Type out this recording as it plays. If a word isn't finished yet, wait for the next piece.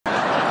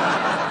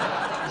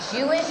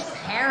Jewish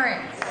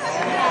parents.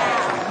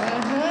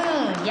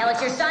 Yell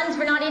at your sons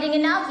for not eating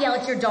enough, yell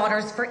at your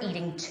daughters for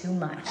eating too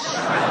much.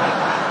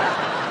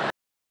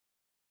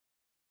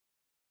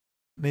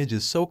 Midge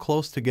is so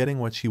close to getting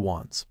what she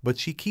wants, but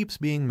she keeps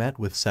being met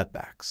with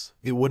setbacks.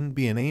 It wouldn't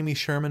be an Amy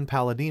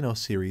Sherman-Palladino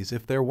series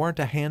if there weren't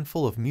a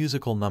handful of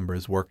musical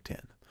numbers worked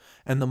in.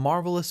 And the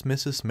marvelous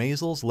Mrs.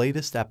 Maisel's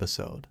latest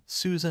episode,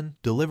 Susan,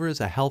 delivers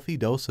a healthy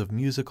dose of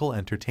musical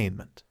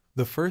entertainment.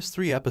 The first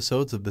 3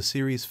 episodes of the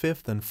series'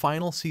 5th and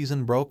final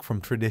season broke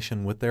from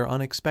tradition with their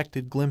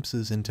unexpected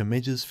glimpses into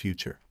Midge's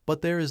future.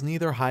 But there is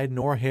neither hide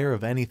nor hair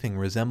of anything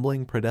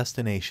resembling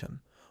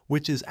predestination,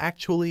 which is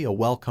actually a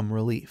welcome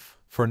relief.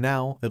 For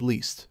now, at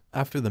least.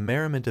 After the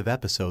merriment of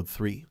episode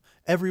 3,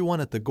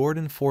 everyone at the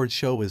Gordon Ford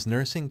show is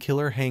nursing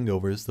killer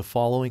hangovers the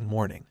following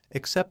morning,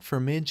 except for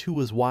Midge, who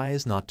was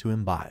wise not to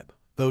imbibe.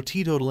 Though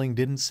teetotaling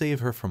didn't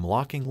save her from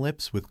locking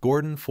lips with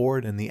Gordon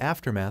Ford, and the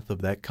aftermath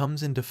of that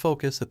comes into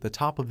focus at the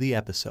top of the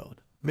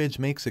episode. Midge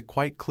makes it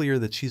quite clear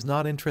that she's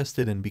not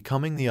interested in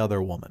becoming the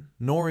other woman,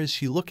 nor is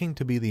she looking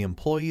to be the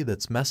employee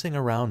that's messing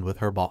around with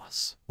her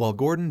boss. While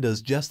Gordon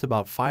does just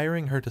about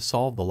firing her to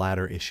solve the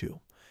latter issue,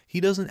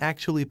 he doesn't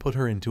actually put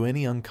her into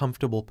any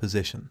uncomfortable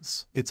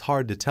positions. It's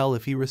hard to tell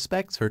if he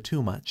respects her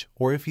too much,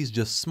 or if he's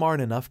just smart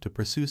enough to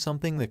pursue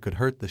something that could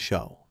hurt the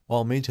show.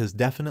 While Midge has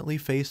definitely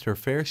faced her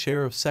fair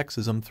share of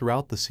sexism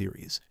throughout the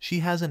series, she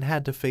hasn't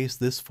had to face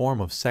this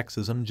form of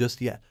sexism just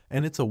yet,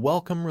 and it's a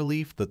welcome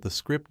relief that the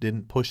script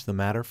didn't push the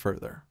matter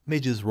further.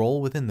 Midge's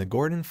role within the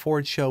Gordon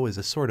Ford show is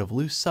a sort of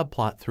loose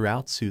subplot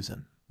throughout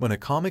Susan. When a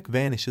comic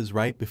vanishes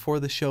right before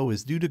the show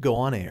is due to go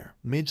on air,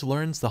 Midge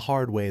learns the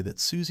hard way that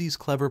Susie's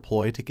clever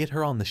ploy to get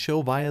her on the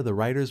show via the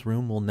writer's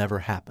room will never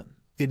happen.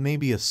 It may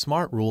be a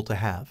smart rule to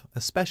have,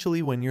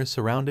 especially when you're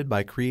surrounded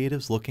by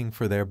creatives looking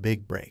for their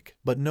big break,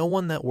 but no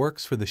one that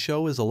works for the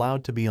show is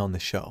allowed to be on the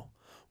show,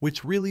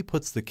 which really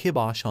puts the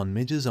kibosh on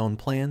Midge's own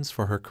plans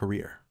for her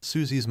career.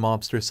 Susie's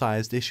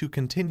mobster-sized issue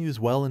continues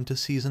well into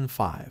season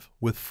 5,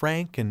 with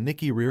Frank and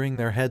Nikki rearing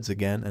their heads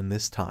again, and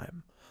this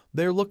time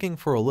they're looking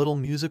for a little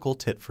musical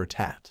tit for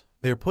tat.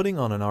 They're putting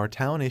on an Our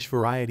Town-ish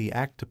variety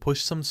act to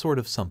push some sort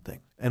of something,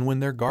 and when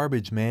their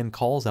garbage man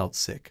calls out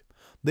sick,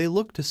 they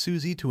look to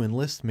Susie to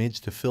enlist Midge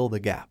to fill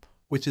the gap,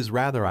 which is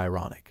rather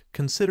ironic,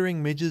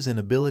 considering Midge's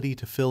inability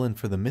to fill in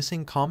for the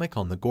missing comic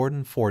on the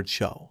Gordon Ford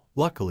show.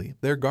 Luckily,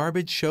 their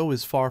garbage show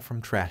is far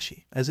from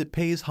trashy, as it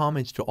pays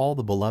homage to all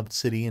the beloved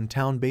city and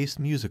town-based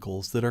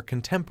musicals that are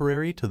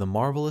contemporary to the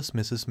marvelous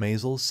Mrs.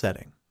 Maisel's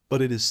setting.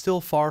 But it is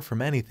still far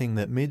from anything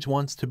that Midge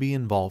wants to be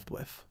involved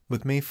with.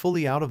 With May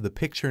fully out of the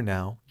picture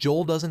now,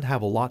 Joel doesn't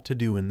have a lot to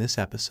do in this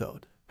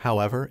episode.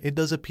 However, it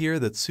does appear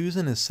that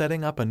Susan is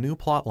setting up a new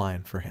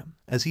plotline for him,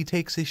 as he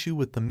takes issue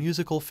with the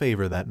musical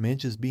favor that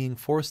Midge is being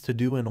forced to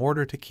do in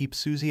order to keep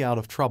Susie out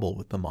of trouble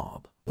with the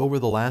mob. Over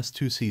the last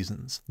 2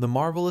 seasons, the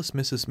marvelous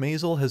Mrs.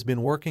 Maisel has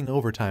been working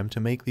overtime to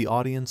make the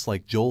audience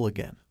like Joel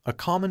again, a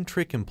common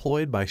trick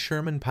employed by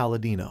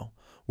Sherman-Palladino,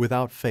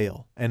 without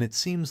fail, and it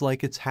seems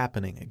like it's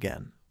happening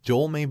again.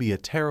 Joel may be a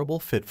terrible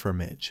fit for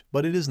Midge,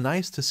 but it is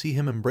nice to see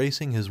him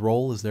embracing his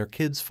role as their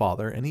kid's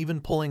father and even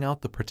pulling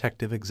out the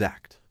protective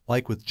exact.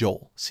 Like with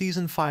Joel,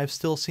 season 5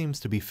 still seems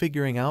to be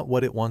figuring out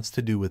what it wants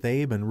to do with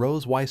Abe and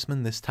Rose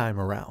Weissman this time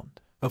around.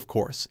 Of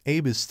course,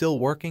 Abe is still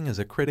working as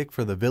a critic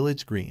for the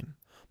Village Green,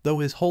 though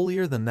his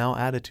holier-than-thou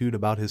attitude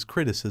about his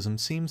criticism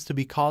seems to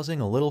be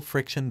causing a little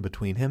friction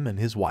between him and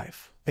his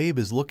wife. Abe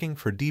is looking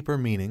for deeper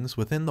meanings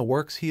within the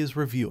works he is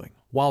reviewing,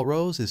 while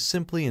Rose is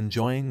simply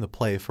enjoying the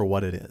play for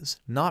what it is,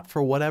 not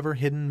for whatever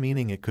hidden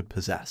meaning it could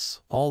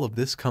possess. All of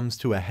this comes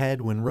to a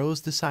head when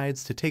Rose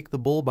decides to take the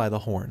bull by the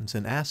horns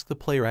and ask the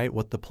playwright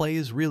what the play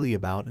is really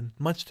about, and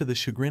much to the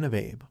chagrin of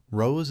Abe,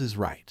 Rose is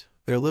right.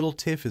 Their little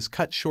tiff is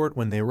cut short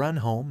when they run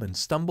home and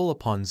stumble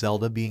upon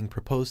Zelda being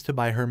proposed to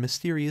by her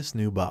mysterious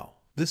new beau.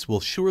 This will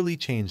surely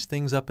change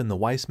things up in the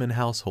Weissman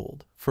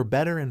household, for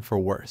better and for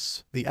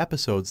worse. The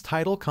episode's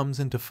title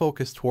comes into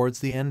focus towards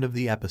the end of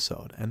the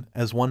episode, and,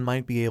 as one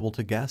might be able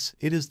to guess,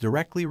 it is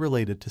directly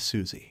related to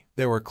Susie.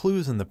 There were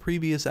clues in the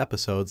previous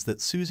episodes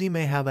that Susie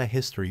may have a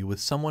history with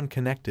someone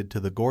connected to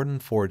the Gordon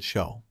Ford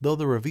show, though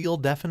the reveal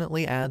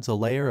definitely adds a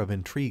layer of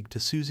intrigue to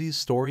Susie's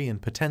story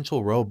and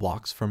potential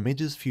roadblocks for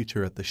Midge's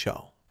future at the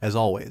show. As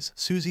always,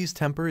 Susie's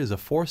temper is a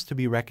force to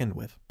be reckoned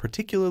with,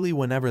 particularly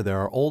whenever there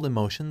are old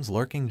emotions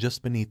lurking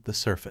just beneath the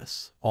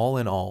surface. All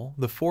in all,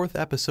 the 4th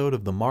episode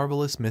of the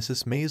marvelous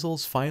Mrs.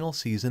 Maisel's final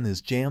season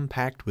is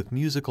jam-packed with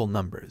musical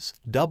numbers,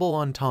 double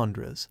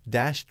entendres,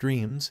 dashed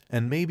dreams,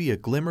 and maybe a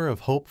glimmer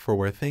of hope for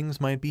where things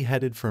might be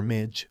headed for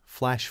Midge,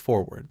 flash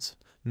forwards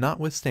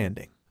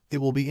notwithstanding. It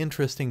will be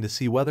interesting to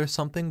see whether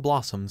something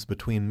blossoms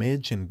between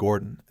Midge and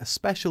Gordon,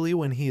 especially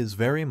when he is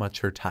very much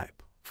her type,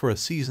 for a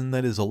season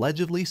that is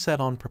allegedly set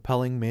on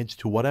propelling Midge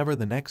to whatever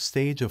the next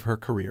stage of her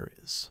career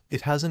is.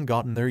 It hasn't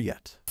gotten there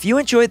yet. If you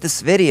enjoyed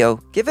this video,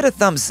 give it a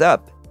thumbs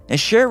up and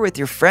share it with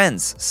your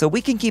friends so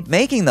we can keep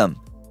making them.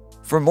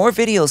 For more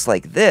videos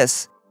like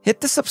this,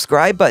 hit the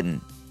subscribe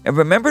button and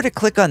remember to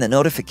click on the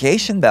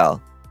notification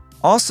bell.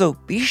 Also,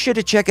 be sure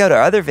to check out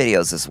our other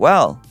videos as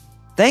well.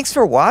 Thanks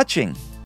for watching.